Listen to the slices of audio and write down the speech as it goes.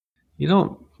You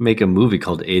don't make a movie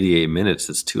called 88 Minutes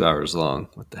that's 2 hours long.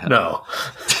 What the hell? No.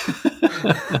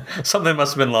 Something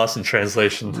must have been lost in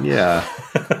translation. Yeah.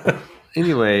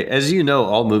 Anyway, as you know,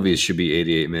 all movies should be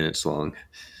 88 minutes long.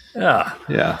 Yeah.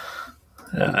 Yeah.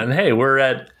 And hey, we're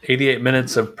at 88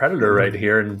 minutes of Predator right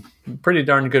here, and pretty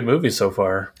darn good movie so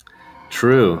far.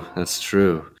 True. That's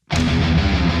true.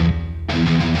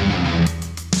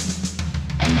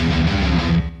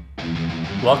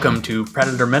 Welcome to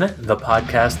Predator Minute, the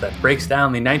podcast that breaks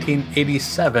down the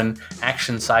 1987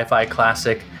 action sci-fi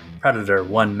classic Predator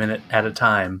 1 minute at a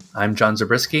time. I'm John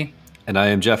Zabriskie. And I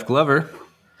am Jeff Glover.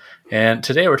 And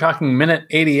today we're talking minute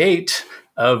 88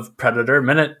 of Predator.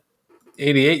 Minute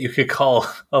 88 you could call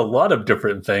a lot of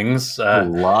different things. A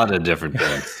lot of different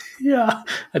things. Yeah,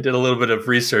 I did a little bit of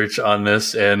research on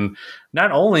this, and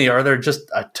not only are there just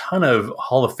a ton of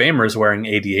Hall of Famers wearing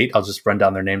 88, I'll just run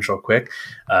down their names real quick.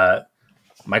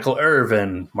 Michael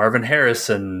Irvin, Marvin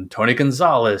Harrison, Tony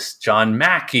Gonzalez, John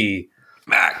Mackey.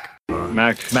 Mac.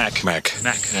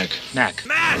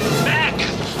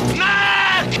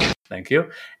 Thank you.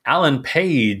 Alan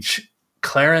Page,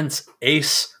 Clarence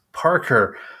Ace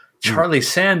Parker, Charlie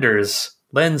Sanders,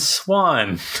 Len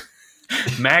Swan,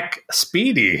 Mac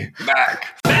Speedy.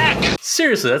 Mac.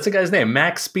 Seriously, that's a guy's name,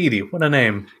 Mac Speedy. What a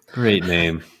name. Great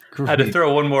name. Great. I had to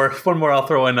throw one more I'll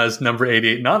throw in as number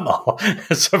 88, not in the Hall,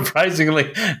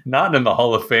 surprisingly not in the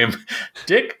Hall of Fame.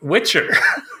 Dick Witcher.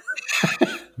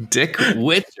 Dick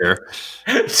Witcher.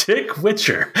 Dick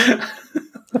Witcher.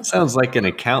 Sounds like an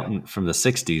accountant from the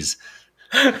 60s.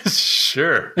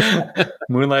 Sure.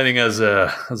 Moonlighting as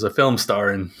a film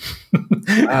star in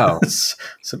Wow.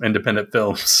 some independent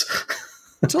films.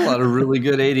 That's a lot of really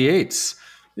good 88s.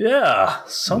 Yeah,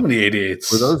 so many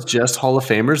 88s. Were those just Hall of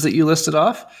Famers that you listed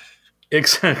off?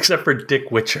 Except for Dick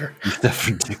Witcher. Except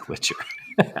for Dick Witcher.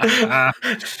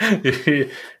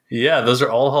 Yeah, those are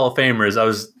all Hall of Famers. I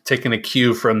was taking a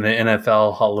cue from the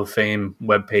NFL Hall of Fame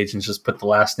webpage and just put the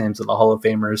last names of the Hall of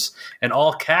Famers in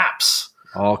all caps.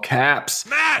 All caps.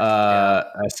 I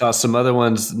saw some other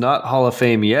ones, not Hall of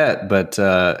Fame yet, but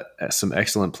some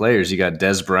excellent players. You got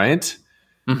Des Bryant,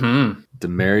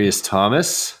 Demaryius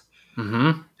Thomas.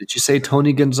 Mm-hmm. Did you say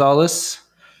Tony Gonzalez?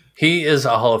 He is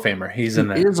a Hall of Famer. He's in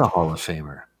there. He is a Hall of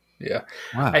Famer. Yeah.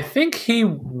 Wow. I think he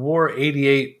wore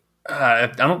 88. I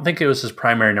don't think it was his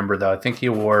primary number, though. I think he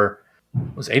was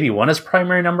 81 his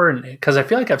primary number? Because I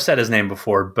feel like I've said his name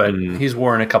before, but he's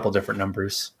worn a couple different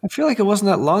numbers. I feel like it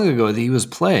wasn't that long ago that he was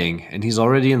playing, and he's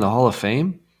already in the Hall of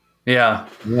Fame. Yeah.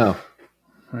 Yeah.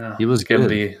 He was Gave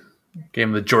good.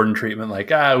 him the Jordan treatment, like,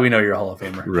 we know you're a Hall of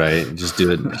Famer. Right. Just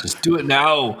do it. Just do it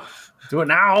now. Do it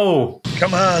now.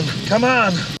 Come on. Come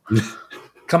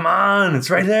on. It's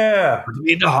right there. We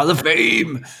need the Hall of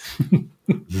Fame.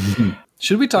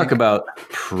 Should we talk about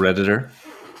Predator?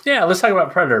 Yeah, let's talk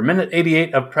about Predator. Minute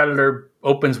 88 of Predator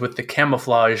opens with the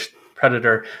camouflaged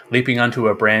Predator leaping onto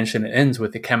a branch, and it ends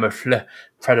with the camouflage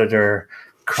Predator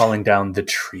crawling down the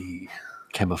tree.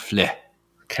 Camouflage.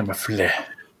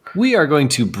 We are going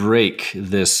to break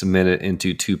this minute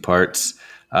into two parts.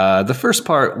 The first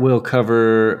part will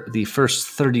cover the first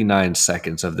 39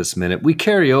 seconds of this minute. We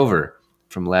carry over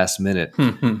from last minute.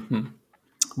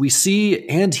 We see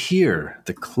and hear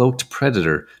the cloaked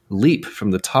Predator leap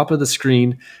from the top of the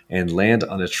screen and land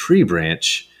on a tree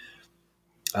branch.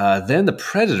 Then the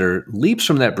Predator leaps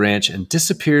from that branch and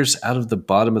disappears out of the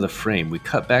bottom of the frame. We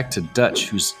cut back to Dutch,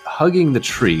 who's hugging the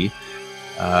tree,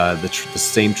 the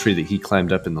same tree that he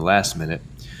climbed up in the last minute.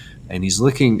 And he's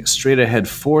looking straight ahead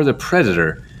for the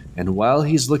Predator. And while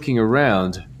he's looking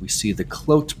around, we see the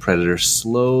cloaked Predator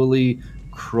slowly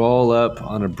crawl up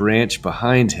on a branch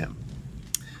behind him.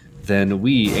 Then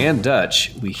we and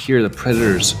Dutch, we hear the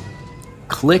Predator's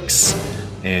clicks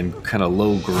and kind of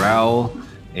low growl.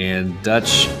 And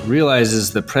Dutch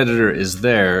realizes the Predator is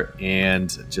there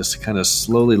and just kind of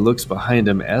slowly looks behind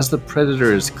him as the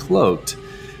Predator is cloaked.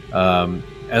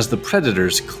 As the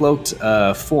Predator's cloaked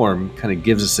form kind of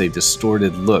gives us a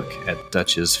distorted look at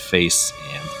Dutch's face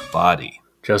and body.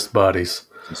 Just bodies.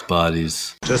 Just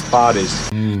bodies.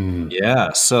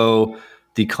 Yeah, so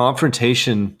the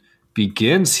confrontation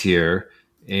begins here,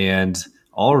 and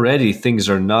already things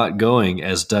are not going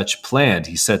as Dutch planned.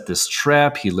 He set this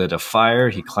trap, he lit a fire,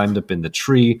 he climbed up in the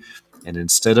tree, and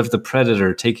instead of the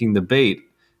Predator taking the bait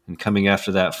and coming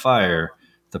after that fire,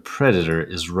 the Predator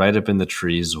is right up in the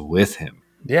trees with him.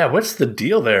 Yeah, what's the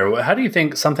deal there? How do you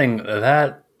think something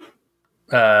that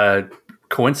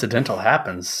coincidental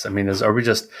happens? I mean, are we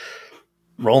just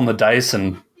rolling the dice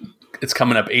and it's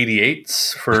coming up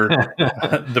 88s for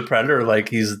the Predator? Like,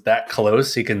 he's that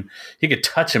close, he could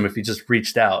touch him if he just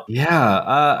reached out.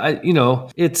 Yeah,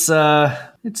 it's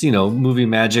it's movie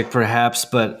magic perhaps,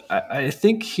 but I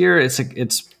think here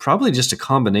it's probably just a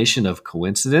combination of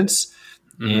coincidence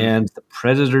and the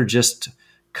predator just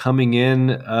coming in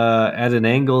at an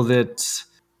angle that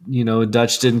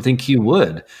Dutch didn't think he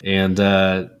would, and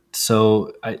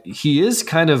he is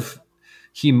kind of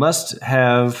he must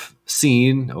have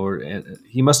seen or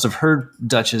he must have heard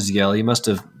Dutch's yell. He must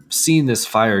have seen this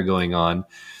fire going on,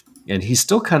 and he's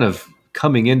still kind of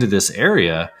coming into this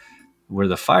area where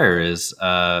the fire is,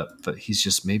 but he's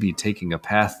just maybe taking a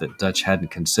path that Dutch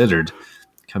hadn't considered,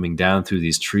 coming down through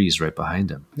these trees right behind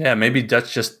him. Yeah, maybe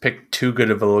Dutch just picked too good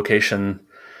of a location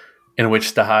in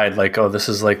which to hide. Like, oh, this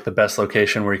is like the best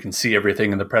location where you can see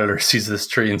everything, and the predator sees this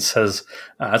tree and says,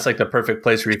 that's like the perfect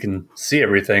place where you can see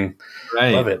everything.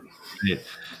 Right. Love it. Right.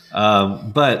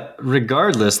 But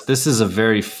regardless, this is a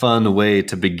very fun way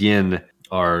to begin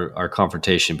our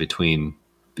confrontation between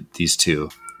these two.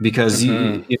 Because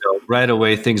right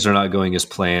away things are not going as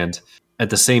planned. At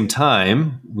the same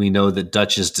time, we know that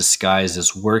Dutch's disguise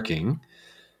is working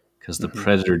because the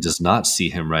predator does not see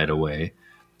him right away,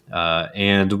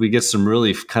 and we get some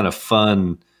really kind of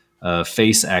fun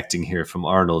face acting here from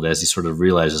Arnold as he sort of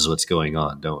realizes what's going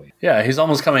on, don't we? Yeah, he's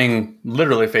almost coming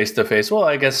literally face to face. Well,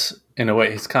 I guess in a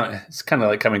way, it's kind of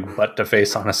like coming butt to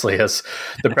face, honestly, as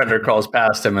the predator crawls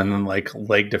past him and then like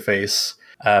leg to face.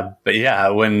 But yeah,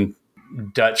 when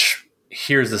Dutch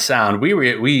hears the sound,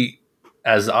 we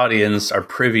as the audience are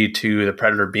privy to the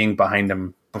predator being behind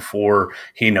him before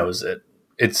he knows it.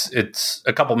 It's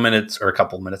a couple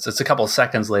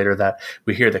seconds later that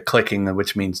we hear the clicking,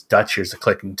 which means Dutch hears the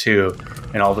clicking too,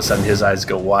 and all of a sudden his eyes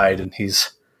go wide and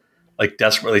he's like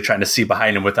desperately trying to see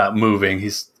behind him without moving.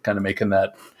 He's kind of making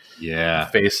that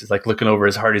face. He's like looking over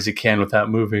as hard as he can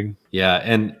without moving. Yeah,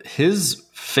 and his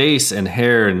face and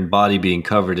hair and body being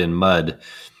covered in mud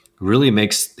really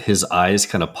makes his eyes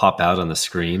kind of pop out on the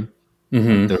screen.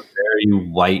 Mm-hmm. They're very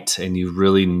white, and you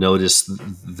really notice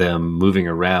them moving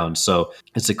around. So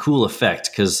it's a cool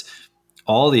effect because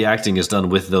all the acting is done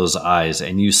with those eyes,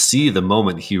 and you see the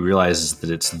moment he realizes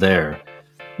that it's there.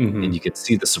 Mm-hmm. And you can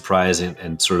see the surprise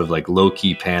and sort of like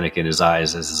low-key panic in his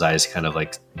eyes as his eyes kind of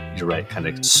like, you're right, kind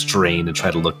of strain and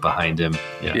try to look behind him.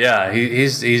 Yeah,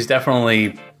 he's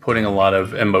definitely putting a lot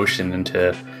of emotion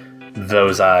into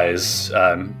those eyes.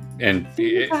 And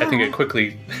I think it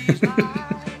quickly...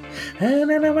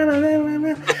 and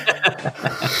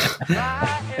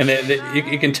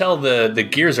you can tell the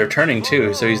gears are turning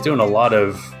too. So he's doing a lot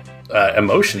of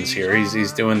emotions here.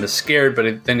 He's doing the scared,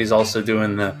 but then he's also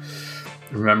doing the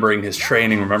remembering his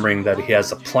training, remembering that he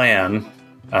has a plan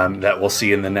that we'll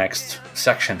see in the next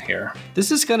section here.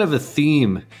 This is kind of a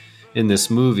theme in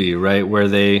this movie, right? Where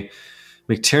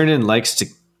McTiernan likes to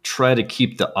try to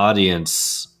keep the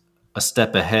audience a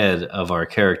step ahead of our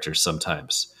characters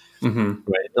sometimes. Mm-hmm.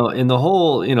 Right. In the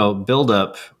whole, build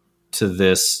up to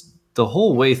this, the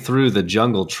whole way through the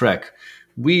jungle trek,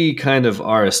 we kind of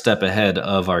are a step ahead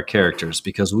of our characters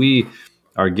because we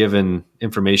are given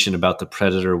information about the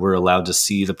predator. We're allowed to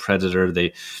see the predator.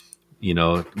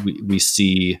 We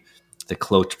see the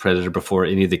cloaked predator before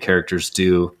any of the characters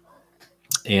do.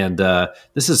 And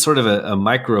this is sort of a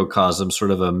microcosm,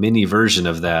 sort of a mini version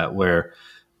of that, where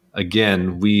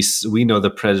again, we know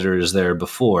the predator is there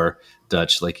before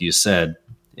Dutch, like you said.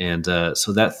 And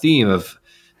so that theme of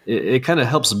it kind of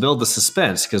helps build the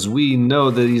suspense because we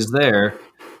know that he's there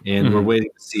and we're waiting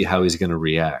to see how he's going to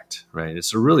react, right?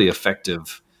 It's a really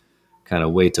effective kind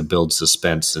of way to build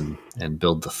suspense and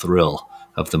build the thrill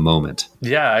of the moment.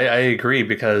 Yeah, I agree,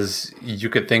 because you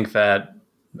could think that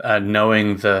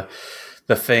knowing the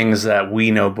things that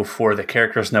we know before the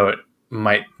characters know it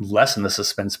might lessen the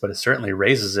suspense, but it certainly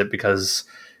raises it because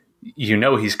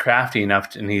he's crafty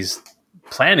enough and he's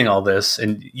planning all this,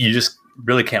 and you just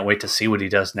really can't wait to see what he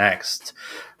does next.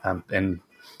 And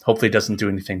hopefully doesn't do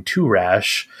anything too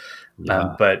rash.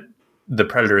 Yeah. But the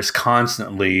predator is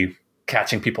constantly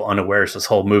catching people unawares this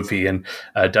whole movie, and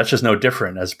Dutch is no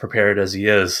different, as prepared as he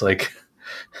is. Like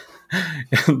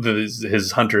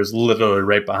his hunter is literally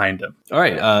right behind him. All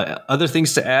right. Other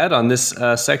things to add on this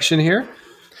section here?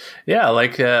 Yeah,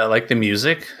 like the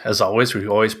music. As always, we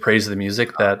always praise the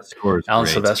music that Alan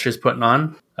Silvestri is putting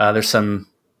on. There's some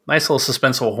nice little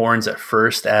suspenseful horns at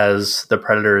first as the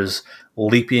predator is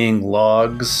leaping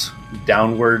logs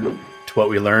downward to what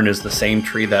we learn is the same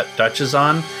tree that Dutch is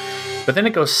on. But then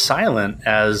it goes silent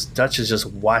as Dutch is just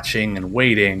watching and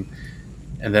waiting.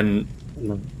 And then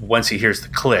once he hears the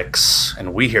clicks,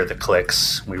 and we hear the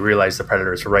clicks, we realize the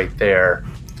predator is right there.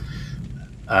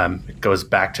 It goes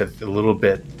back to a little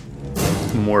bit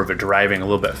more of a driving a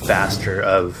little bit faster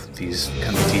of these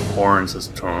kind of deep horns.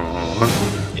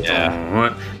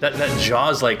 That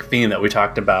Jaws-like theme that we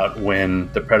talked about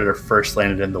when the Predator first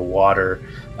landed in the water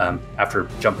after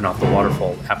jumping off the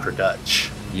waterfall after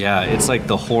Dutch. Yeah, it's like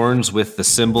the horns with the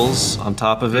cymbals on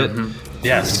top of it.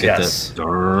 Yes.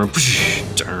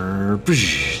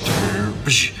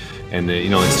 And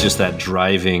it's just that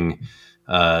driving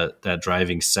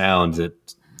sound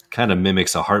that kind of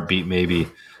mimics a heartbeat, maybe.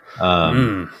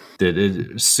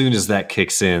 As soon as that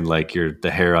kicks in, like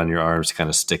the hair on your arms kind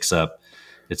of sticks up.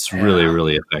 It's really,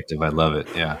 really effective. I love it.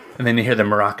 Yeah. And then you hear the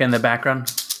maraca in the background.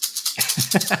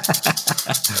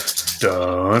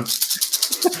 Dun.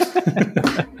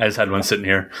 I just had one sitting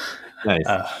here. Nice.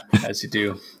 As you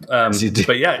do.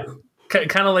 But yeah,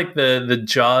 kind of like the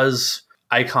Jaws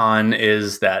icon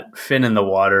is that fin in the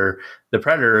water. The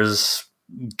Predator's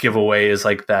giveaway is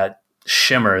like that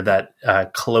shimmer, that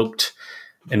cloaked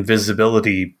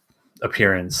invisibility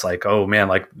appearance. Like, oh man,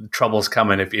 like trouble's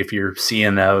coming if you're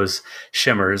seeing those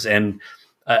shimmers. And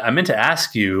I meant to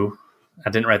ask you, I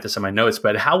didn't write this in my notes,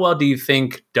 but how well do you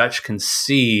think Dutch can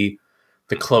see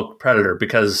the cloaked Predator?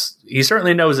 Because he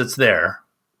certainly knows it's there,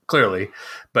 clearly.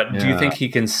 But do you think he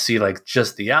can see like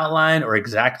just the outline or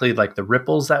exactly like the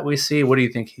ripples that we see? What do you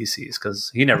think he sees? Because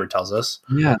he never tells us.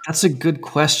 Yeah, that's a good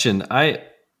question.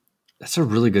 That's a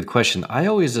really good question. I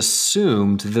always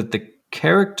assumed that the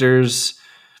characters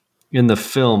in the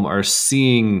film are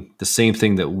seeing the same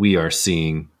thing that we are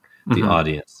seeing, the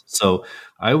audience. So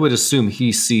I would assume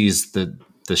he sees the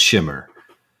shimmer,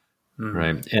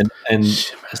 right? And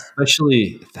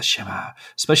especially the shimmer,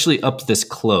 especially up this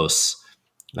close,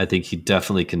 I think he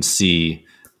definitely can see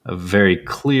a very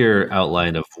clear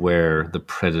outline of where the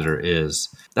Predator is.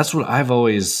 That's what I've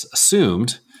always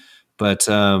assumed, but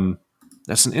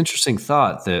that's an interesting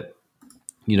thought that,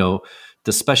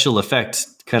 the special effect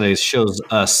kind of shows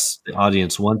us, the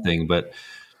audience, one thing, but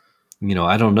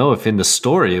I don't know if in the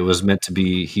story it was meant to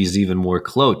be he's even more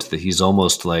cloaked, that he's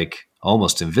almost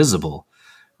invisible.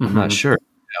 I'm not sure.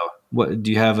 What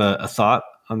do you have a thought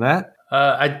on that?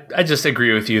 I just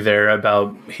agree with you there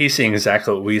about he's seeing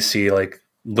exactly what we see, like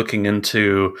looking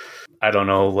into, I don't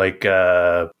know, like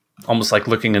almost like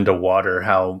looking into water,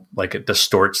 how like it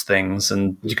distorts things,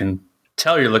 and you can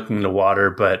tell you're looking into water,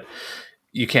 but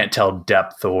you can't tell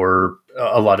depth or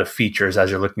a lot of features as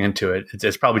you're looking into it.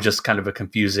 It's probably just kind of a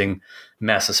confusing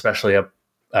mess, especially up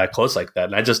close like that.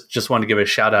 And I just want to give a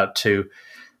shout out to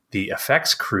the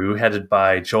effects crew headed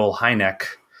by Joel Hynek,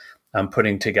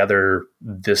 putting together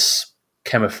this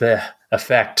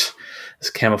effect, this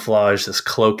camouflage, this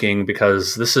cloaking,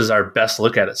 because this is our best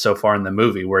look at it so far in the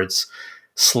movie, where it's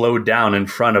slowed down in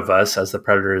front of us as the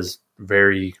Predator is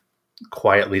very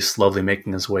quietly, slowly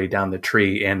making his way down the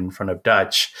tree in front of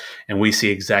Dutch, and we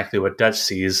see exactly what Dutch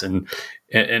sees and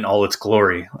in all its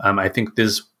glory. I think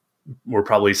these were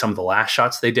probably some of the last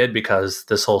shots they did, because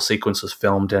this whole sequence was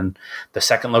filmed in the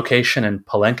second location in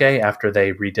Palenque after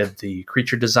they redid the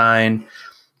creature design.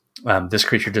 This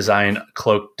creature design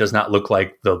cloak does not look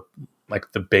like the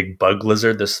big bug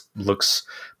lizard. This looks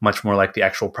much more like the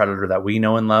actual Predator that we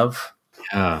know and love.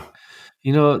 Yeah.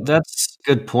 That's a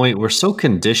good point. We're so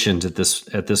conditioned at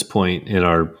this point in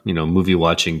our, movie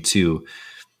watching to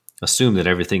assume that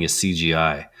everything is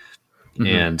CGI.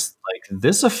 And like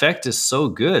this effect is so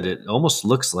good, it almost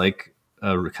looks like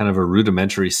a kind of a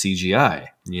rudimentary CGI,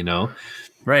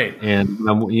 Right. And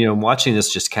I'm watching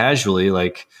this just casually,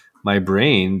 like my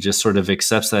brain just sort of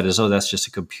accepts that as, oh, that's just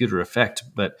a computer effect.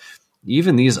 But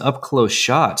even these up close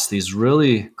shots, these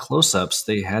really close ups,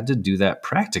 they had to do that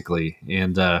practically.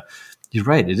 And you're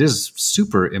right, it is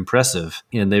super impressive,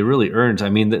 and they really earned. I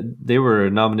mean, they were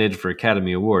nominated for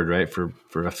Academy Award, right, for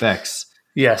effects.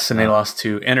 Yes, and they lost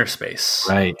to Inner Space.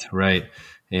 Right.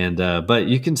 And but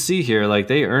you can see here, like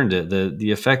they earned it.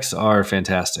 The effects are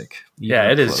fantastic.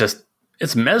 Yeah, it is just,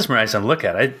 it's mesmerizing to look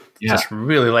at. I just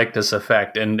really like this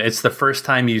effect, and it's the first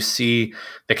time you see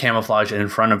the camouflage in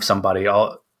front of somebody.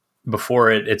 Before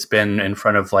it's been in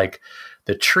front of like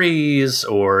the trees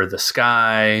or the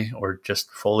sky or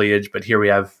just foliage, but here we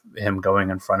have him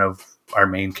going in front of our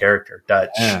main character,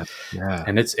 Dutch. Yeah.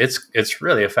 And it's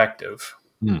really effective.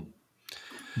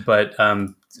 But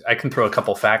I can throw a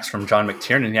couple facts from John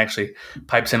McTiernan. He actually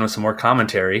pipes in with some more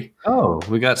commentary. Oh,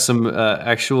 we got some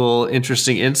actual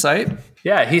interesting insight.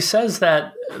 Yeah, he says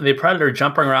that the Predator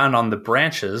jumping around on the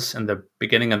branches in the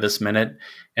beginning of this minute,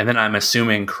 and then I'm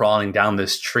assuming crawling down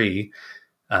this tree.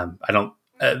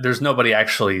 There's nobody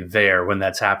actually there when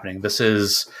that's happening. This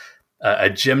is a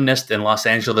gymnast in Los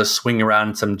Angeles swinging around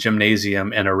in some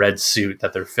gymnasium in a red suit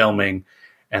that they're filming,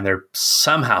 and they're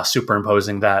somehow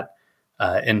superimposing that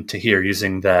into here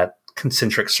using that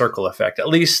concentric circle effect. At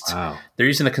least they're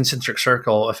using the concentric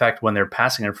circle effect when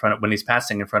he's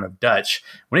passing in front of Dutch.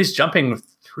 When he's jumping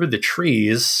through the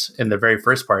trees in the very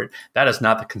first part, that is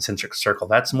not the concentric circle.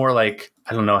 That's more like,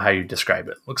 I don't know how you describe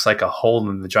it. Looks like a hole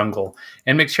in the jungle.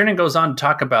 And McTiernan goes on to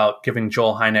talk about giving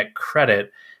Joel Hynek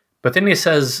credit, but then he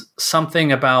says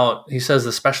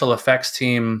the special effects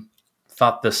team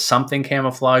thought the something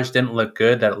camouflage didn't look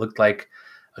good, that it looked like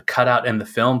a cutout in the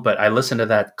film. But I listened to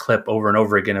that clip over and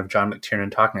over again of John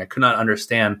McTiernan talking. I could not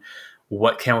understand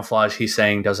what camouflage he's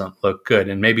saying doesn't look good.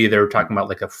 And maybe they were talking about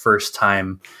like a first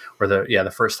time, or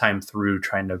the first time through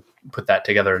trying to put that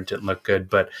together and didn't look good.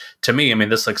 But to me, I mean,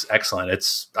 this looks excellent.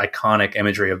 It's iconic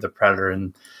imagery of the Predator,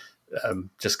 and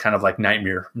just kind of like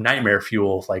nightmare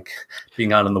fuel, like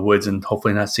being out in the woods and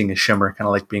hopefully not seeing a shimmer, kind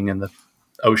of like being in the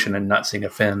ocean and not seeing a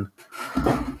fin.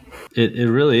 It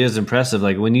really is impressive.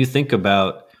 Like when you think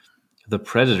about the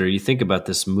Predator, you think about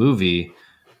this movie,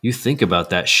 you think about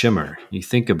that shimmer, you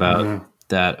think about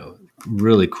that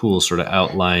really cool sort of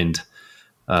outlined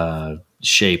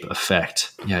shape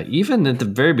effect. Yeah, even at the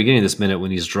very beginning of this minute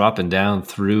when he's dropping down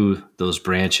through those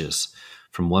branches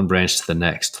from one branch to the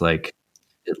next, like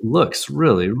it looks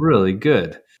really, really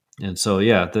good. And so,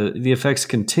 yeah, the effects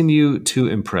continue to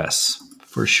impress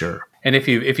for sure. And if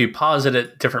you pause it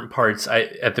at different parts,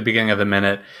 at the beginning of the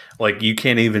minute, like you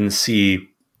can't even see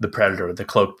the Predator, the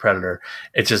cloaked Predator.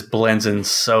 It just blends in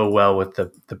so well with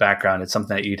the background. It's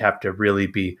something that you'd have to really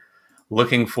be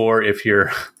looking for if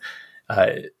you're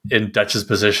in Dutch's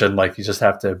position. Like you just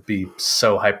have to be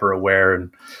so hyper aware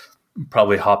and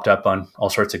probably hopped up on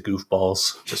all sorts of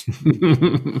goofballs just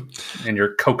in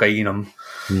your cocainum.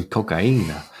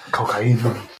 Cocainum.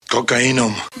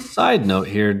 Side note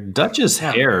here, Dutch's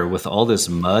hair with all this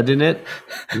mud in it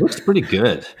looks pretty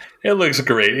good. It looks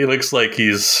great. He looks like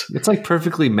it's like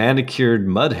perfectly manicured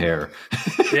mud hair.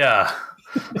 Yeah.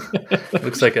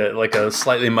 Looks like a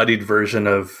slightly muddied version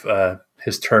of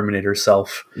his Terminator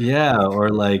self. Yeah, or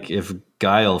like if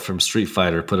Guile from Street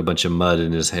Fighter put a bunch of mud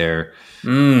in his hair.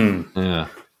 Yeah.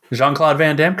 Jean-Claude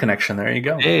Van Damme connection. There you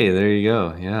go. Hey, there you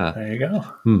go. Yeah. There you go.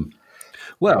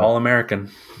 Well, all American.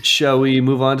 Shall we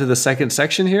move on to the second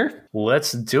section here?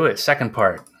 Let's do it. Second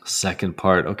part.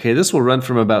 Okay, this will run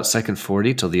from about second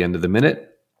 40 till the end of the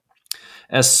minute.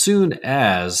 As soon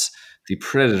as the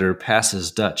Predator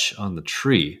passes Dutch on the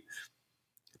tree,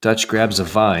 Dutch grabs a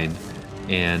vine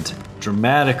and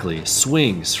dramatically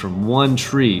swings from one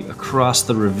tree across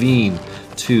the ravine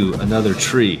to another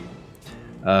tree.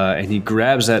 And he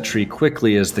grabs that tree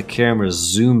quickly as the camera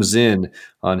zooms in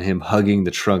on him hugging the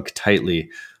trunk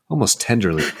tightly, almost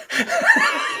tenderly.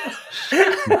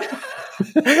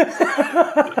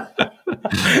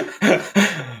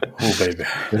 Oh, baby.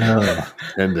 Oh,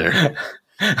 tender.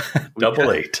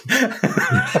 Double 8.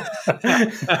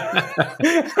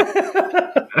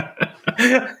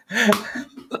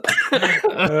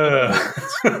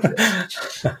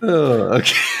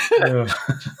 Okay.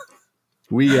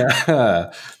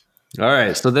 All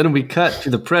right. So then we cut to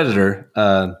the Predator.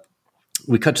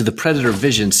 We cut to the Predator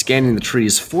vision scanning the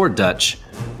trees for Dutch,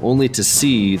 only to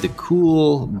see the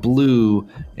cool blue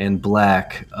and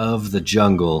black of the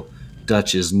jungle.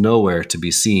 Dutch is nowhere to be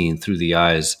seen through the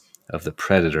eyes of the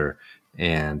Predator.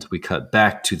 And we cut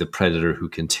back to the Predator, who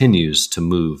continues to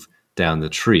move down the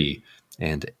tree.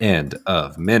 And end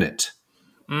of minute.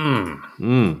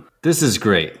 This is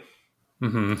great.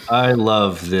 I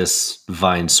love this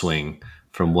vine swing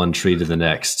from one tree to the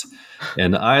next.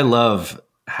 And I love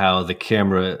how the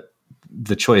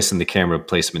choice in the camera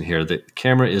placement here. The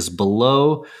camera is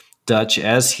below Dutch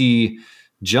as he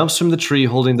jumps from the tree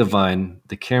holding the vine.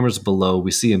 The camera's below.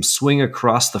 We see him swing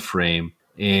across the frame.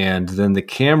 And then the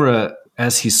camera,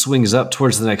 as he swings up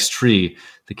towards the next tree,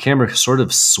 the camera sort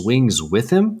of swings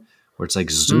with him, where it's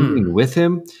like zooming with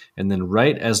him. And then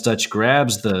right as Dutch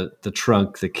grabs the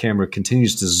trunk, the camera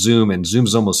continues to zoom and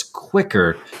zooms almost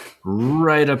quicker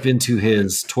right up into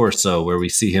his torso, where we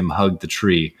see him hug the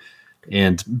tree.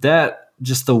 And that,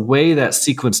 just the way that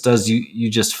sequence does, you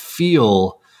just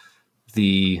feel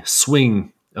the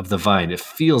swing of the vine. It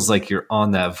feels like you're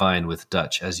on that vine with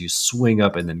Dutch as you swing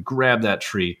up and then grab that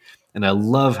tree. And I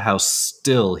love how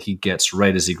still he gets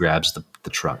right as he grabs the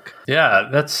trunk. Yeah,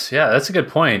 that's a good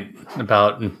point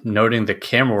about noting the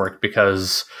camera work,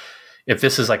 because if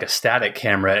this is like a static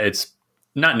camera, it's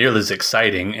not nearly as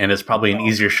exciting and it's probably an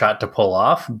easier shot to pull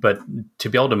off. But to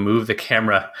be able to move the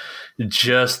camera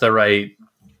just the right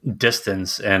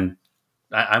distance, and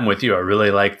I'm with you. I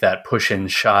really like that push-in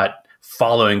shot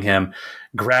following him,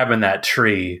 grabbing that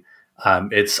tree.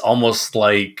 It's almost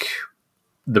like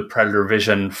the Predator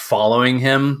vision following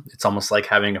him. It's almost like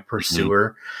having a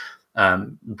pursuer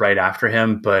right after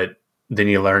him. But then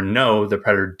you learn, no, the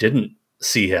predator didn't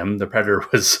see him. The predator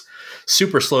was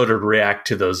super slow to react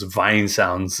to those vine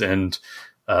sounds. And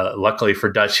luckily for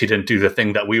Dutch, he didn't do the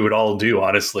thing that we would all do,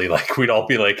 honestly. Like, we'd all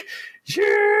be like,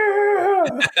 yeah,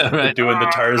 Right. doing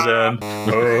the Tarzan.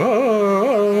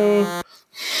 Oh.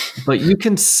 But you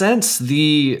can sense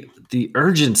the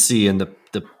urgency and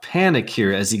the panic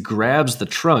here as he grabs the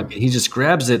trunk. He just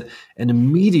grabs it and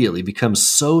immediately becomes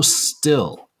so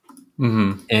still.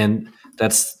 Mm-hmm. And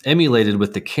that's emulated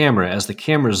with the camera as the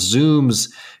camera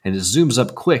zooms, and it zooms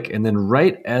up quick. And then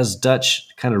right as Dutch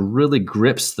kind of really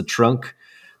grips the trunk,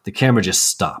 the camera just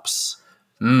stops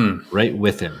right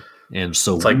with him. And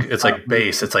so it's like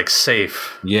base. It's like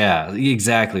safe. Yeah,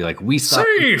 exactly. Like we stop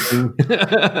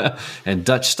Safe. and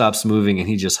Dutch stops moving, and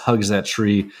he just hugs that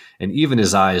tree, and even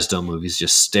his eyes don't move. He's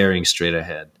just staring straight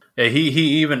ahead. Yeah, he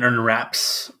even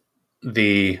unwraps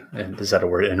is that a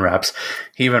word? Unwraps.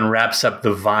 He even wraps up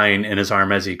the vine in his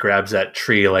arm as he grabs that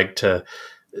tree, like to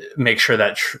make sure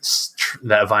that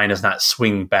that vine does not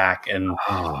swing back and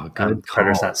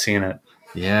predator's not seeing it.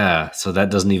 Yeah, so that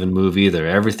doesn't even move either.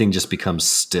 Everything just becomes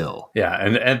still. Yeah,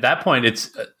 and at that point,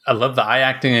 I love the eye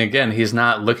acting again. He's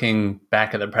not looking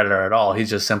back at the predator at all. He's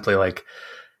just simply like,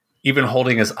 even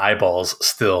holding his eyeballs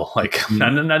still. Like, I'm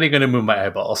not even going to move my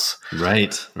eyeballs.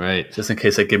 Right. Just in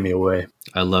case they give me away.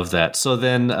 I love that. So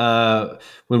then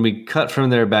when we cut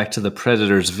from there back to the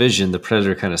predator's vision, the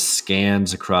predator kind of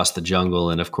scans across the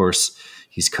jungle. And of course,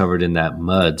 he's covered in that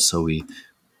mud. So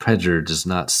predator does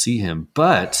not see him.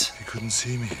 But He couldn't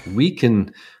see me. we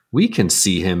can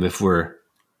see him if we're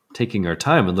taking our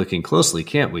time and looking closely,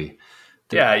 can't we?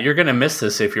 Yeah, you're going to miss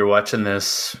this if you're watching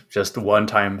this just one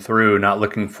time through, not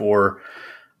looking for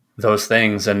those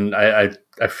things. And I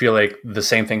feel like the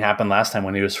same thing happened last time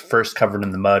when he was first covered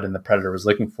in the mud and the predator was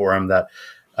looking for him, that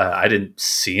I didn't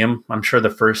see him. I'm sure the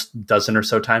first dozen or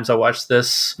so times I watched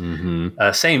this.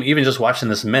 Mm-hmm. Same, even just watching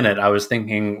this minute, I was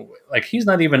thinking, like, he's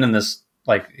not even in this,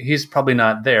 like, he's probably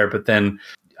not there. But then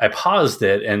I paused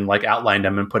it and like outlined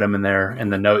him and put him in there in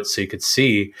the notes so you could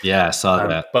see. Yeah, I saw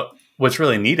that. But what's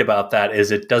really neat about that is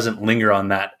it doesn't linger on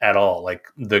that at all. Like,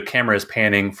 the camera is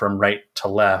panning from right to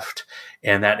left,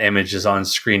 and that image is on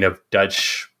screen of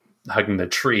Dutch hugging the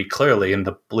tree, clearly in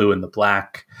the blue and the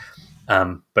black.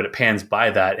 But it pans by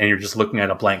that, and you're just looking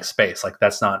at a blank space. Like,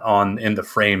 that's not on in the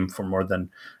frame for more than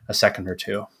a second or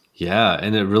two. Yeah,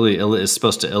 and it really is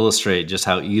supposed to illustrate just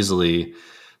how easily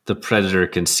the predator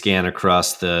can scan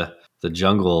across the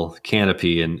jungle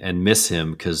canopy and miss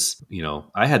him. Because,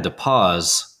 I had to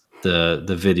pause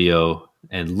the video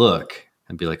and look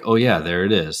and be like, oh yeah, there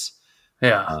it is.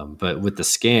 Yeah. But with the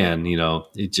scan,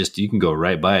 it just, you can go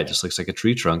right by it. Just looks like a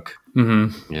tree trunk.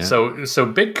 Mm-hmm. Yeah. So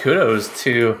big kudos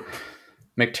to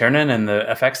McTiernan and the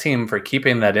FX team for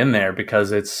keeping that in there,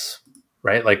 because it's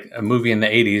right. Like a movie in the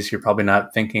 80s, you're probably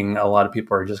not thinking a lot of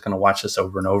people are just going to watch this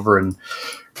over and over and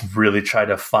really try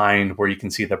to find where you can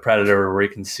see the predator or where you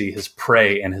can see his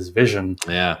prey and his vision.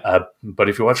 Yeah. But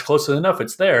if you watch closely enough,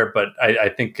 it's there. But I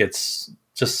think it's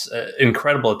just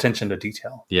incredible attention to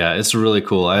detail. Yeah, it's really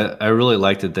cool. I really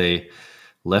like that they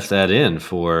left that in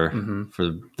for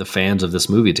the fans of this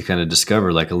movie to kind of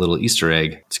discover, like a little Easter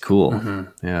egg. It's cool.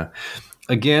 Mm-hmm. Yeah.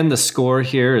 Again, the score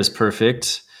here is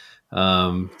perfect.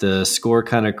 The score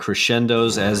kind of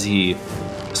crescendos as he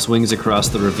swings across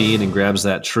the ravine and grabs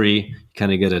that tree. You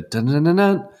kind of get a dun dun dun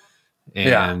dun,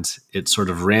 and it sort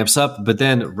of ramps up. But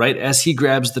then, right as he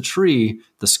grabs the tree,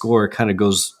 the score kind of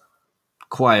goes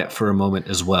quiet for a moment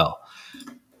as well.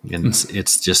 And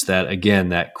it's just that, again,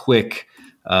 that quick.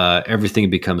 Everything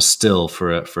becomes still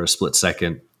for a split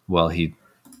second while he,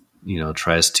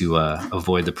 tries to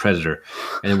avoid the predator,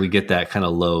 and then we get that kind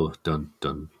of low dun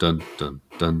dun dun dun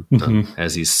dun dun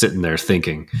as he's sitting there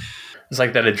thinking. It's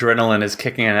like that adrenaline is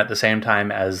kicking in at the same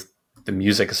time as the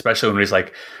music, especially when he's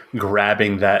like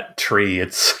grabbing that tree.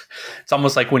 It's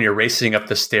almost like when you're racing up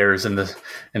the stairs in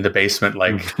the basement,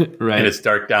 like right. And it's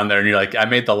dark down there, and you're like, I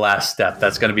made the last step.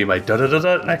 That's going to be my da da da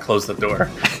da, and I close the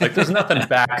door. Like, there's nothing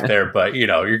back there, but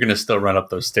you're going to still run up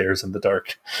those stairs in the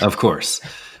dark. Of course.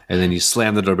 And then you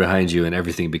slam the door behind you, and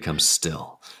everything becomes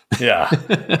still. Yeah.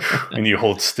 And you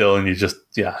hold still, and you just,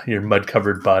 your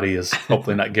mud-covered body is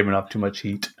hopefully not giving off too much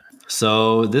heat.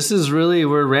 So this is really,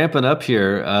 we're ramping up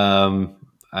here.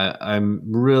 I'm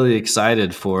really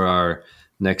excited for our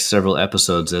next several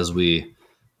episodes as we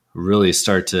really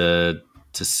start to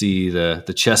see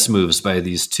the chess moves by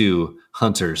these two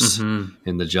hunters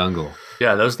in the jungle.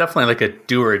 Yeah, that was definitely like a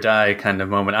do or die kind of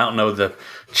moment. I don't know the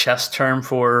chess term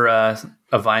for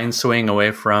a vine swing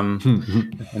away from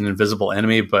an invisible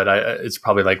enemy, but it's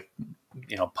probably like,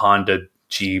 pawn to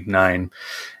G9,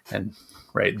 and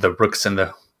right, the rook's in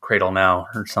the cradle now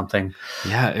or something.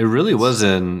 Yeah, it really was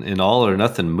an all or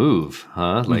nothing move,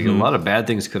 huh? Like a lot of bad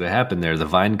things could have happened there. The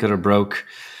vine could have broke.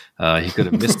 He could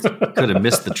have missed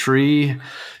the tree.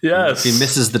 Yes. If he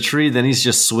misses the tree, then he's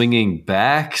just swinging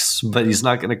back, but he's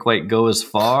not going to quite go as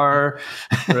far.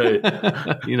 Right.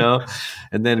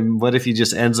 And then what if he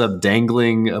just ends up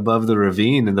dangling above the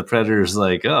ravine and the predator's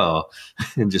like, oh,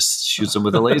 and just shoots him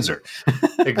with a laser.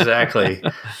 Exactly.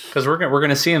 Because we're going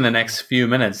to see in the next few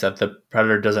minutes that the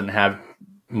predator doesn't have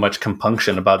much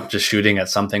compunction about just shooting at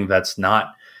something that's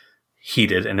not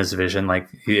heated in his vision. Like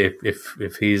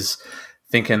if he's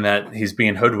thinking that he's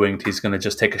being hoodwinked, he's going to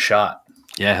just take a shot.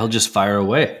 Yeah, he'll just fire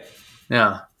away.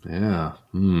 Yeah. Yeah.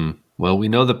 Well, we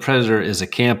know the predator is a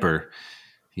camper.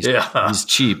 He's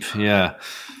cheap. Yeah.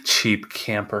 Cheap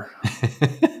camper.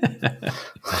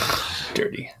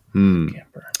 Dirty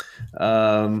camper.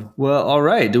 Well, all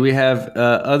right. Do we have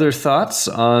other thoughts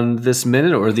on this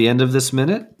minute or the end of this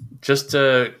minute? Just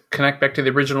to connect back to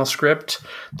the original script,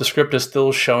 the script is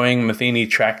still showing Matheny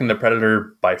tracking the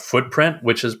predator by footprint,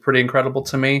 which is pretty incredible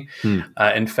to me.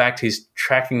 In fact, he's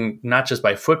tracking not just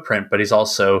by footprint, but he's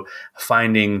also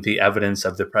finding the evidence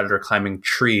of the predator climbing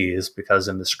trees, because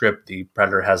in the script, the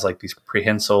predator has like these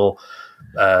prehensile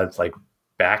like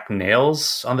back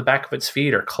nails on the back of its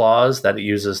feet or claws that it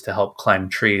uses to help climb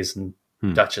trees. And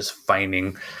Dutch is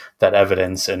finding that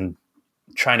evidence and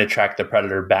trying to track the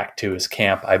predator back to his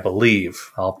camp, I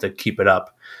believe. I'll have to keep it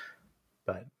up.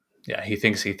 But yeah, he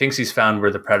thinks he's found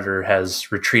where the predator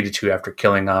has retreated to after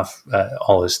killing off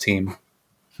all his team.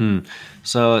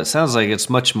 So it sounds like it's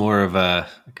much more of I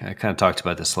kind of talked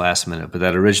about this last minute, but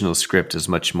that original script is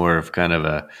much more of kind of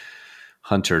a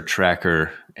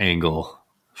hunter-tracker angle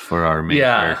for our main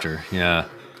character. Yeah.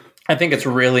 I think it's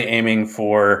really aiming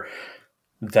for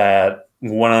that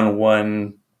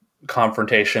one-on-one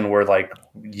confrontation where like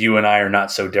you and I are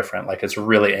not so different. Like it's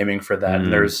really aiming for that.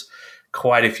 And there's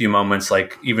quite a few moments,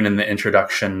 like even in the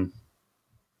introduction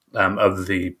of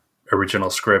the original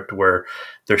script, where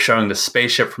they're showing the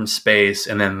spaceship from space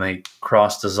and then they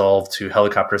cross dissolve to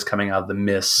helicopters coming out of the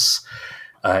mists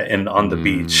and on the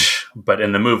beach. But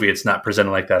in the movie, it's not presented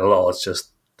like that at all. It's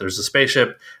just there's a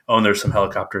spaceship, and there's some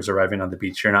helicopters arriving on the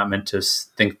beach. You're not meant to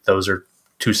think those are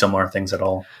two similar things at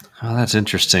all. Oh, that's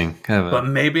interesting. But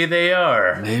maybe they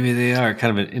are. Maybe they are.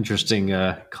 Kind of an interesting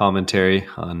commentary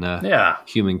on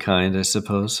humankind, I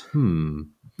suppose.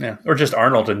 Yeah, or just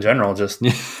Arnold in general. Just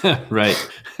right.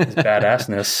 His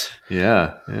badassness.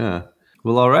 Yeah.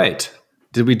 Well, all right.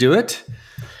 Did we do it?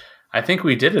 I think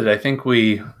we did it. I think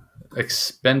we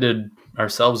expended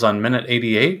ourselves on minute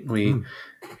 88. We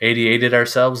 88'd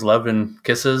ourselves, love and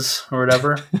kisses or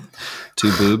whatever.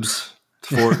 2 boobs.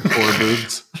 Four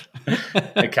boobs.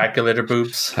 Calculator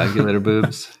boobs. Calculator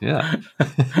boobs. Yeah.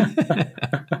 I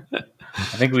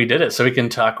think we did it. So we can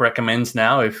talk recommends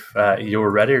now if you're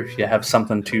ready, or if you have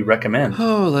something to recommend.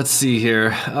 Oh, let's see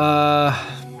here.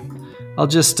 I'll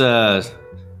just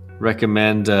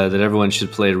recommend that everyone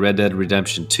should play Red Dead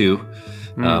Redemption 2.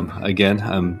 Again,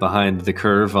 I'm behind the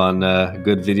curve on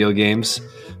good video games,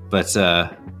 but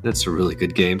that's a really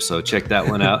good game, so check that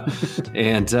one out.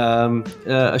 And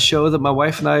a show that my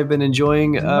wife and I have been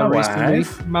enjoying recently.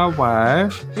 My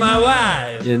wife.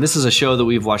 And this is a show that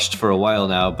we've watched for a while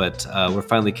now, but we're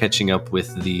finally catching up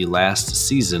with the last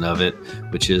season of it,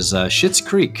 which is Schitt's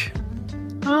Creek.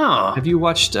 Oh. Have you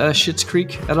watched Schitt's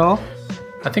Creek at all?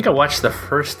 I think I watched the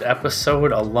first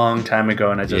episode a long time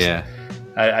ago, and I just... Yeah.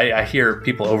 I hear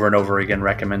people over and over again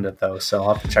recommend it, though, so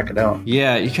I'll have to check it out.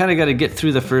 Yeah, you kind of got to get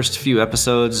through the first few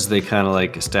episodes. They kind of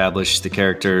like establish the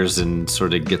characters and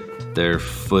sort of get their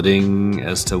footing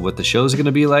as to what the show's going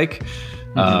to be like.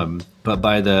 But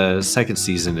by the second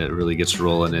season, it really gets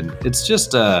rolling, and it's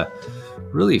just a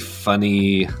really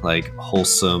funny, like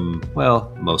wholesome,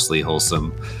 well, mostly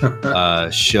wholesome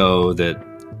show that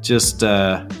just...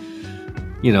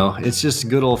 it's just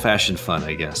good old-fashioned fun,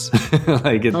 I guess.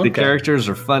 The characters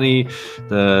are funny,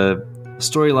 the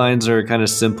storylines are kind of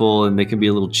simple, and they can be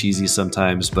a little cheesy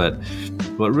sometimes, but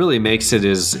what really makes it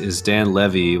is Dan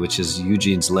Levy, which is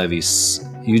Eugene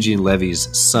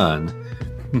Levy's son,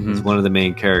 is one of the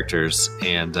main characters,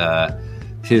 and the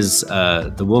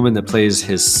woman that plays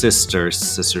his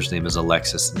sister's name is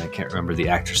Alexis, and I can't remember the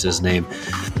actress's name.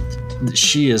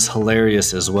 She is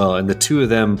hilarious as well, and the two of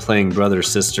them playing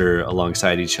brother-sister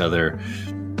alongside each other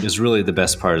is really the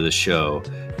best part of the show.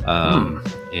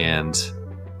 And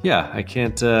yeah, I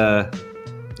can't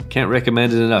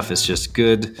recommend it enough. It's just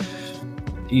good.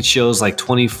 Each show's like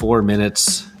 24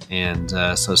 minutes, and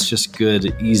so it's just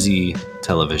good, easy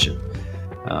television.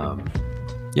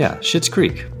 Schitt's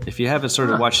Creek. If you haven't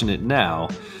started watching it now,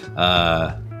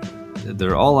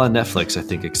 they're all on Netflix, I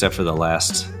think, except for the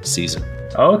last season.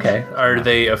 Oh, okay. Are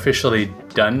they officially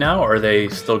done now, or are they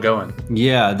still going?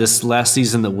 Yeah, this last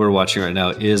season that we're watching right now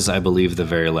is, I believe, the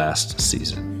very last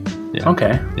season. Yeah.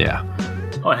 Okay. Yeah.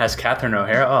 Oh, it has Catherine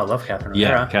O'Hara. Oh, I love Catherine Yeah,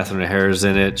 O'Hara. Catherine O'Hara's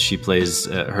in it. She plays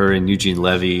her and Eugene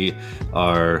Levy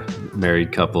are a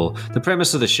married couple. The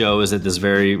premise of the show is that this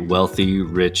very wealthy,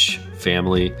 rich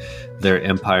family, their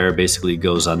empire basically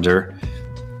goes under,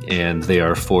 and they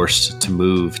are forced to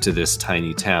move to this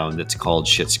tiny town that's called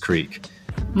Schitt's Creek.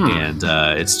 And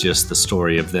it's just the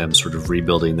story of them sort of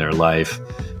rebuilding their life.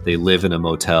 They live in a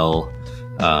motel,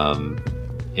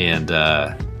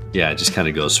 it just kind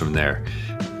of goes from there.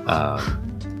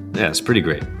 Yeah, it's pretty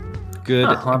great. Good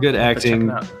acting.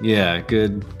 Yeah,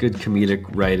 good comedic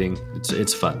writing.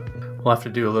 It's fun. We'll have to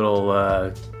do a little.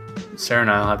 Sarah and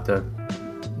I'll have to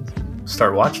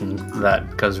start watching that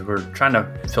because we're trying to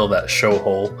fill that show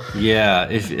hole. Yeah,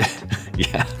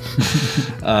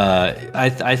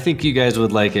 I think you guys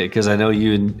would like it because I know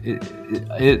you.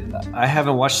 I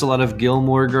haven't watched a lot of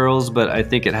Gilmore Girls, but I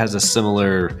think it has a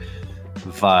similar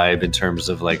vibe in terms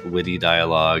of like witty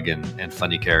dialogue and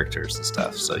funny characters and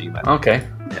stuff. So you might. Okay.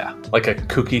 Yeah. Like a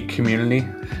kooky Community.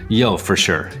 Yo, for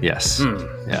sure. Yes.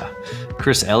 Yeah.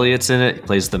 Chris Elliott's in it. He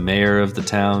plays the mayor of the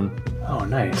town. Oh,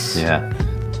 nice. Yeah.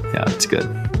 Yeah, it's good.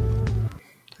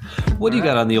 What do you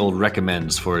got on the old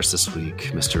recommends for us this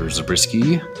week, Mr.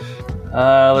 Zabriskie?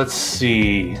 Let's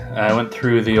see. I went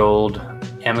through the old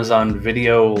Amazon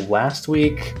Video last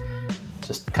week,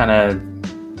 just kind of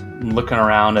looking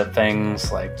around at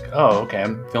things like, oh, okay,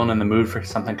 I'm feeling in the mood for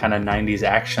something kind of 90s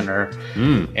actioner.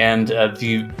 And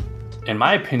in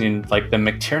my opinion, like the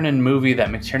McTiernan movie that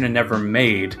McTiernan never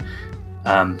made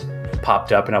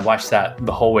popped up, and I watched that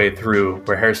the whole way through,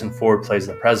 where Harrison Ford plays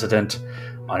the president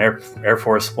on Air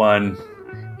Force One,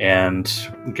 and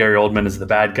Gary Oldman is the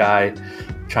bad guy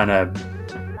trying to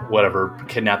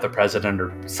kidnap the president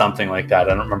or something like that. I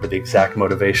don't remember the exact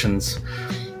motivations.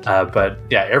 But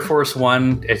yeah, Air Force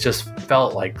One, it just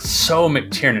felt like so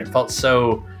McTiernan. It felt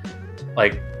so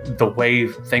like the way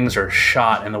things are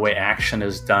shot and the way action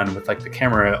is done with like the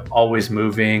camera always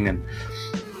moving and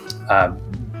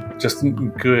just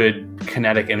good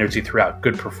kinetic energy throughout,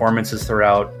 good performances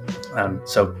throughout.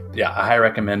 So yeah, I highly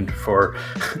recommend for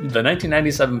the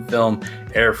 1997 film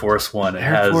Air Force One.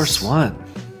 Air Force One.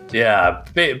 Yeah,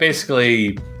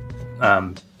 basically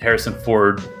Harrison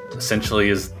Ford essentially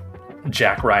is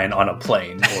Jack Ryan on a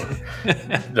plane, or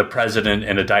the president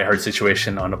in a Die Hard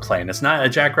situation on a plane. It's not a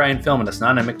Jack Ryan film and it's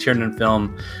not a McTiernan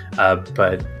film,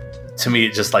 but to me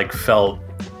it just like felt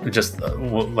just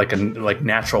like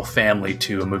natural family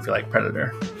to a movie like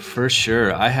Predator. For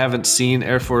sure. I haven't seen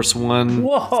Air Force One.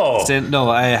 Whoa!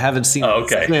 I haven't seen it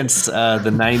since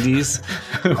the 90s.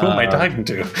 Who am I talking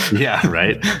to? Yeah,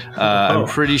 right. I'm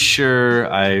pretty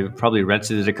sure I probably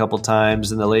rented it a couple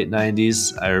times in the late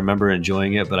 90s. I remember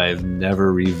enjoying it, but I've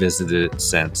never revisited it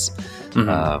since.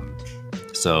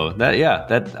 So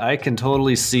that I can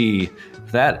totally see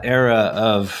that era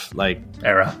of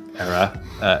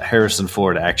Harrison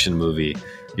Ford action movie.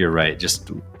 You're right,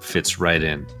 just fits right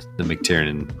in the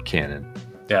McTiernan canon.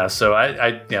 Yeah, so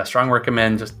I strong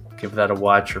recommend just give that a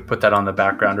watch or put that on the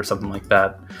background or something like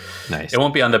that. Nice. It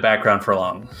won't be on the background for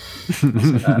long.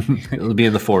 It'll be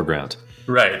in the foreground.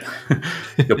 Right.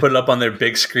 You'll put it up on their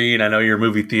big screen. I know your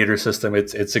movie theater system.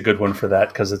 It's a good one for that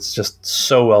because it's just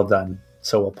so well done,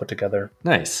 so well put together.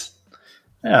 Nice.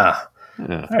 Yeah.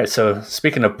 All right. So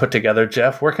speaking of put together,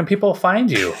 Jeff, where can people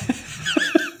find you?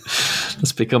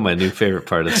 It's become my new favorite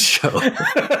part of the show.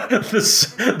 The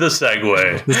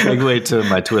segue. The segue to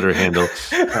my Twitter handle.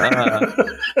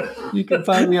 You can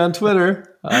find me on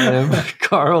Twitter. I am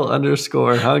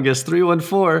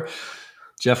Carl_Hungus314.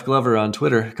 Jeff Glover on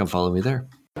Twitter. Come follow me there.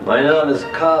 My name is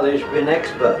Carl. Ich bin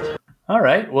expert. All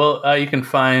right. Well, you can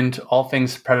find all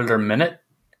things Predator Minute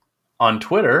on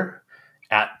Twitter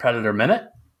at Predator Minute.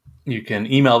 You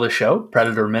can email the show,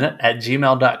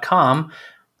 predatorminute@gmail.com,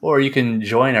 or you can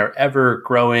join our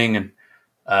ever-growing and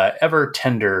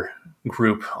ever-tender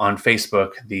group on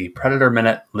Facebook, the Predator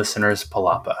Minute Listeners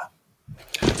Palapa.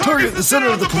 Target the center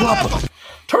of the palapa.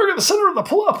 Target the center of the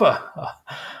Palapa!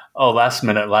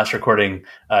 Last recording,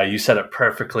 you said it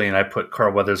perfectly, and I put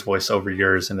Carl Weathers' voice over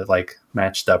yours, and it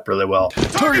matched up really well.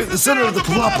 Target the center of the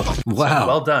palapa. Wow.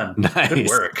 Well done. Nice. Good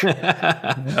work.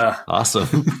 Awesome.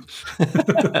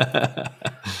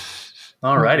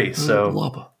 Alrighty,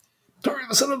 so target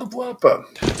the center of the palapa.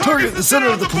 Target the center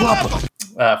of the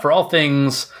palapa. For all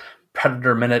things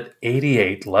Predator Minute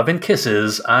 88, Love and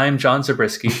Kisses, I'm John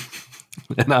Zabriskie.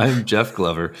 And I'm Jeff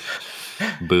Glover.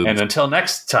 Boobs. And until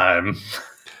next time...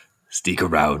 Stick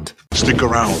around. Stick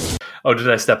around. Oh, did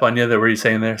I step on you? That were you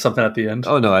saying there? Something at the end?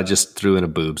 Oh no, I just threw in a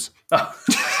boobs.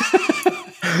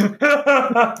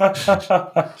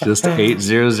 Just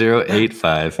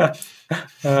 80085.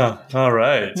 All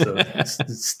right. So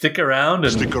stick around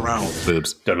and Stick around.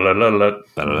 Boobs. Motorboat.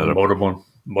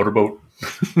 Motorboat.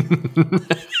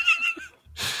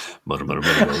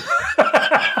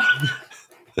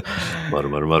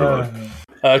 Motorboat.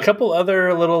 A couple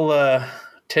other little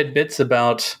tidbits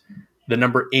about the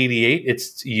number 88.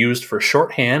 It's used for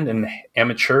shorthand in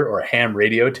amateur or ham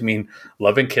radio to mean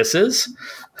love and kisses.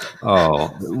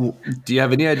 Oh, do you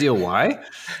have any idea why?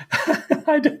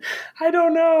 I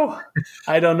don't know.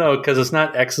 I don't know because it's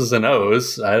not X's and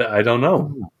O's. I don't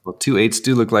know. Well, 2 8s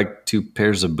do look like 2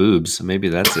 pairs of boobs. Maybe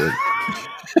that's it.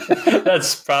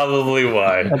 That's probably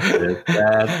why.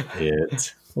 That's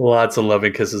it. Lots of love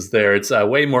and kisses there. It's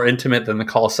way more intimate than the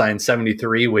call sign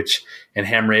 73, which in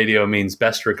ham radio means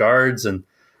best regards. And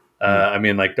I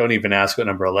mean, like, don't even ask what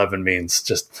number 11 means.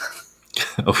 Just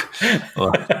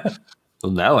Well,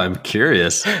 now I'm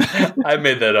curious. I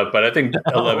made that up, but I think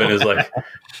 11 is like,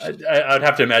 I would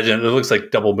have to imagine it looks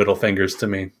like double middle fingers to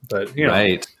me. But, you know.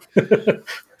 Right.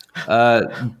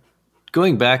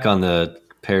 Going back on the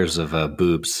pairs of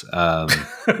boobs, I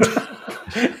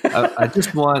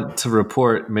just want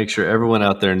to make sure everyone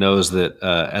out there knows that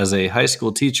as a high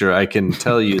school teacher, I can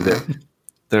tell you that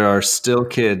there are still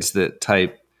kids that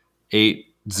type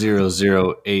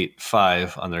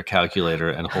 80085 on their calculator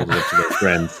and hold it up to their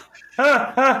friends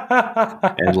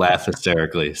and laugh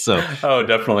hysterically. So, oh,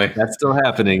 definitely. That's still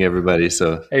happening, everybody.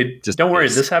 So, hey, just don't worry.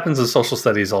 This happens in social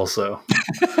studies also.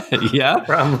 Yeah.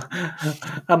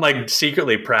 I'm like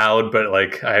secretly proud, but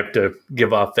like I have to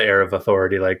give off the air of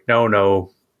authority. Like,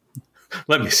 no.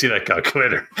 Let me see that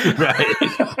calculator. Right.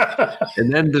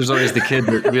 And then there's always the kid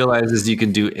that realizes you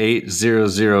can do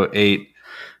 8008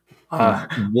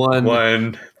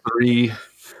 1 3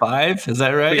 5. Is that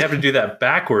right? But you have to do that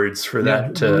backwards for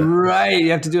that to. Right.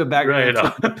 You have to do it backwards.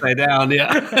 Right. Upside down.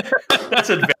 Yeah. That's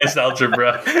advanced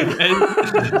algebra.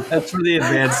 That's for the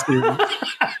advanced student.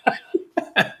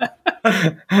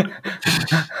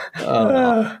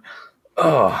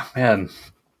 Oh man.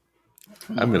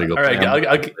 I'm gonna go. All right,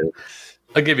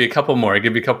 I'll give you a couple more.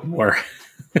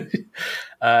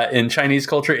 In Chinese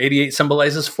culture, 88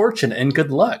 symbolizes fortune and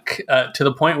good luck, to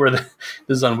the point where this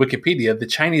is on Wikipedia. The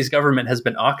Chinese government has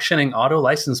been auctioning auto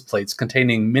license plates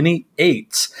containing many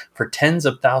 8s for tens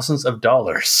of thousands of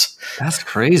dollars. That's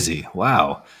crazy!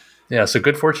 Wow. Yeah, so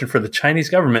good fortune for the Chinese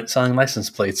government selling license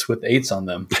plates with 8s on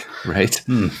them. Right.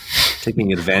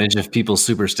 Taking advantage of people's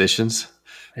superstitions.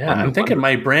 Yeah, I'm thinking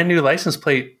my brand new license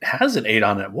plate has an 8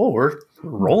 on it. Whoa, we're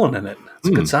rolling in it. That's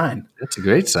a good sign. That's a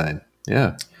great sign.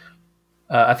 Yeah.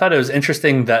 I thought it was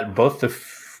interesting that both the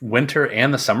Winter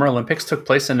and the Summer Olympics took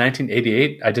place in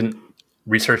 1988. I didn't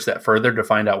research that further to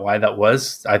find out why that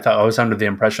was. I was under the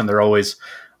impression they're always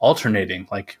alternating,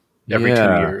 like every 2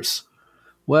 years.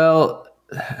 Well,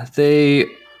 they,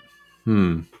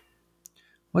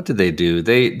 what did they do?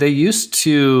 They used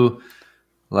to,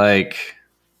 like,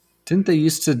 didn't they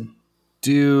used to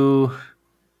do,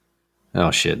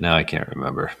 oh shit, now I can't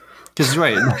remember. Because,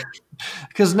 right.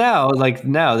 Because now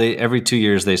they every 2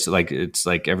 years it's like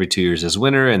every 2 years is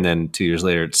winter, and then 2 years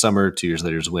later it's summer, 2 years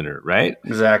later is winter, right?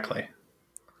 Exactly.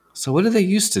 So what did they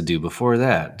used to do before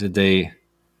that? Did they?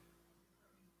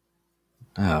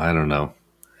 Oh, I don't know.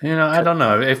 I don't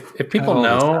know. If people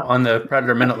know on the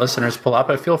Predator Minute listeners pull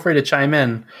up, feel free to chime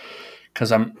in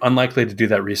because I'm unlikely to do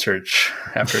that research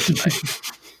after tonight.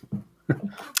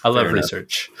 I love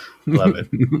research. Love it.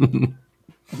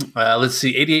 Let's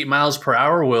see. 88 miles per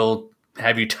hour will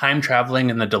have you time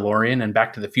traveling in the DeLorean and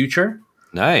Back to the Future.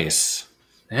 Nice.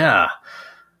 Yeah.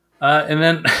 And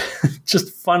then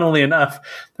just funnily enough,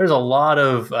 there's a lot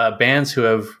of bands who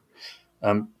have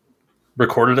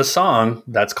recorded a song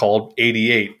that's called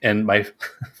 88. And my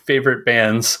favorite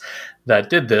bands that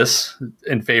did this,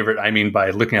 and favorite, I mean by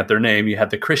looking at their name, you had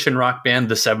the Christian rock band,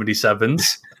 the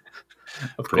 77s,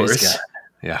 of course. God.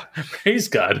 Yeah. Praise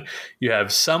God. You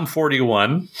have Sum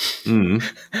 41,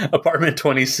 Apartment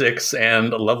 26,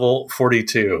 and Level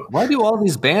 42. Why do all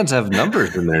these bands have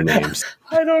numbers in their names?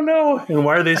 I don't know. And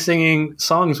why are they singing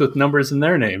songs with numbers in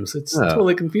their names? It's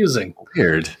totally confusing.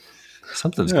 Weird.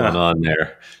 Something's going on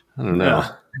there. I don't know.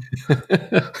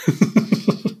 Yeah.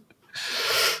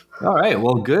 All right.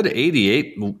 Well, good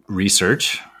 88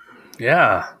 research.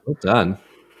 Yeah. Well done.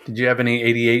 Did you have any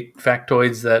 88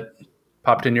 factoids that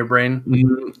popped in your brain?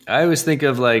 I always think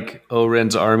of like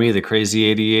Oren's Army, the Crazy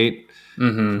 88,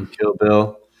 Kill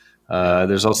Bill.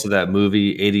 There's also that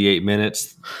movie 88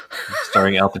 Minutes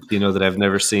starring Al Pacino that I've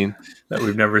never seen. That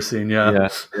we've never seen, yeah.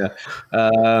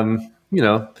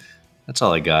 Yeah. That's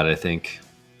all I got, I think.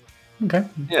 Okay.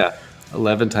 Yeah.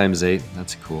 11 times 8.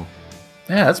 That's cool.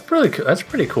 Yeah, that's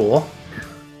pretty cool.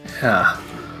 Yeah.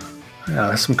 Yeah,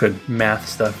 that's some good math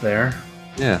stuff there.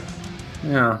 Yeah.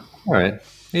 Yeah. All right.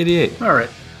 88. All right.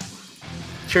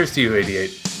 Cheers to you,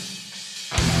 88.